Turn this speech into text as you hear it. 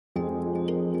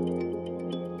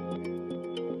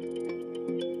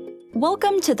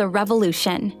Welcome to the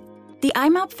revolution. The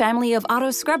imop family of auto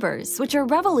scrubbers, which are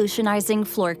revolutionizing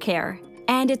floor care,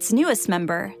 and its newest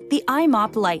member, the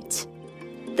imop Lite.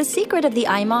 The secret of the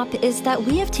imop is that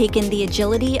we have taken the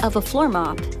agility of a floor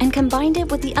mop and combined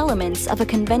it with the elements of a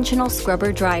conventional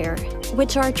scrubber dryer,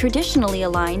 which are traditionally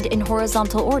aligned in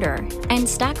horizontal order, and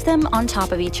stacked them on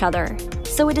top of each other,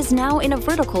 so it is now in a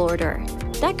vertical order.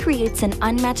 That creates an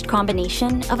unmatched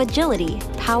combination of agility,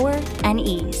 power, and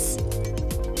ease.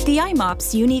 The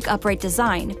imop's unique upright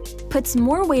design puts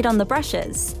more weight on the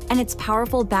brushes, and its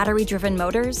powerful battery-driven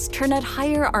motors turn at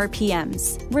higher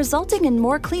RPMs, resulting in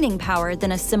more cleaning power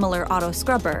than a similar auto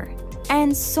scrubber,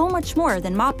 and so much more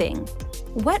than mopping.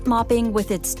 Wet mopping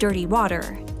with its dirty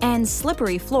water and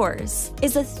slippery floors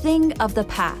is a thing of the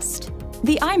past.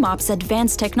 The imop's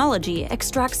advanced technology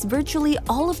extracts virtually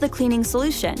all of the cleaning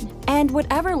solution and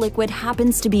whatever liquid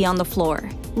happens to be on the floor,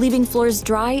 leaving floors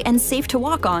dry and safe to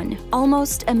walk on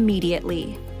almost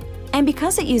immediately. And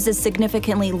because it uses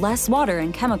significantly less water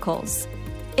and chemicals,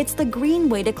 it's the green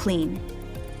way to clean.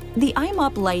 The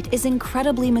imop Lite is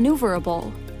incredibly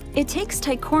maneuverable. It takes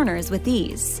tight corners with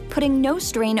ease, putting no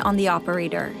strain on the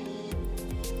operator.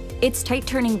 Its tight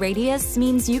turning radius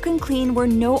means you can clean where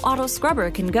no auto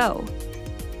scrubber can go.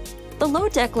 The low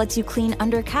deck lets you clean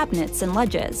under cabinets and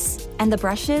ledges, and the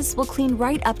brushes will clean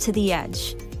right up to the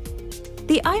edge.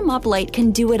 The imop Lite can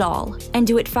do it all, and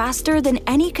do it faster than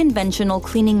any conventional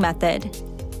cleaning method.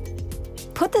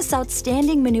 Put this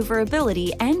outstanding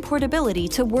maneuverability and portability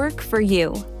to work for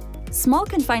you. Small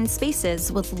confined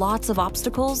spaces with lots of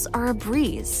obstacles are a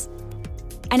breeze.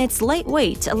 And its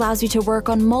lightweight allows you to work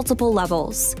on multiple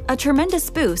levels, a tremendous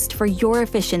boost for your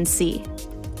efficiency.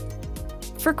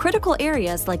 For critical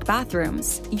areas like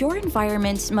bathrooms, your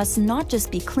environment must not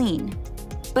just be clean,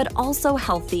 but also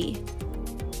healthy.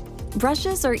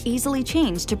 Brushes are easily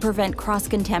changed to prevent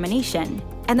cross-contamination,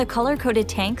 and the color-coded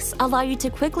tanks allow you to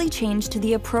quickly change to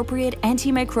the appropriate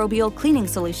antimicrobial cleaning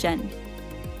solution.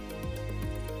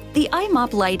 The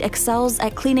imop Lite excels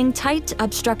at cleaning tight,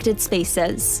 obstructed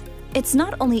spaces. It's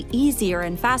not only easier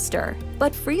and faster,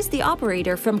 but frees the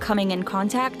operator from coming in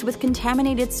contact with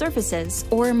contaminated surfaces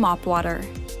or mop water.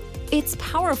 Its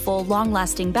powerful,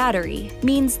 long-lasting battery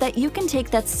means that you can take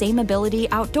that same ability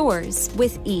outdoors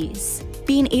with ease.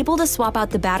 Being able to swap out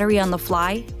the battery on the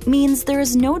fly means there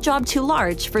is no job too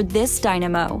large for this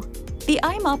dynamo. The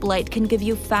imop Lite can give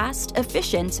you fast,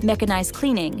 efficient, mechanized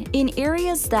cleaning in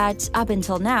areas that, up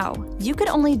until now, you could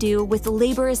only do with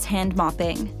laborious hand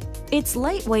mopping. Its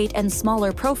lightweight and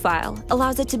smaller profile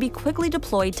allows it to be quickly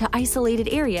deployed to isolated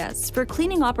areas for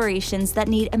cleaning operations that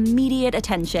need immediate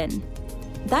attention.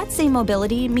 That same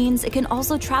mobility means it can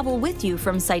also travel with you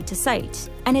from site to site,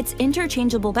 and its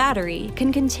interchangeable battery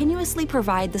can continuously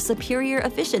provide the superior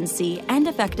efficiency and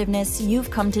effectiveness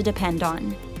you've come to depend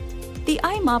on. The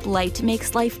imop Lite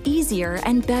makes life easier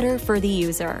and better for the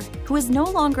user, who is no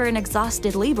longer an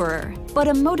exhausted laborer, but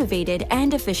a motivated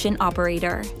and efficient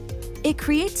operator. It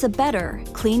creates a better,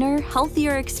 cleaner,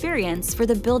 healthier experience for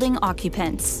the building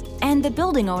occupants, and the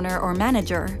building owner or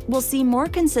manager will see more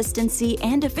consistency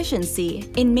and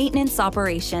efficiency in maintenance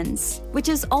operations, which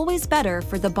is always better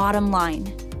for the bottom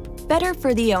line. Better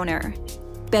for the owner,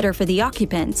 better for the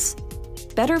occupants,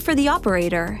 better for the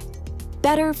operator,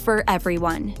 better for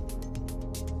everyone.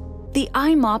 The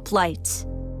imop Lite.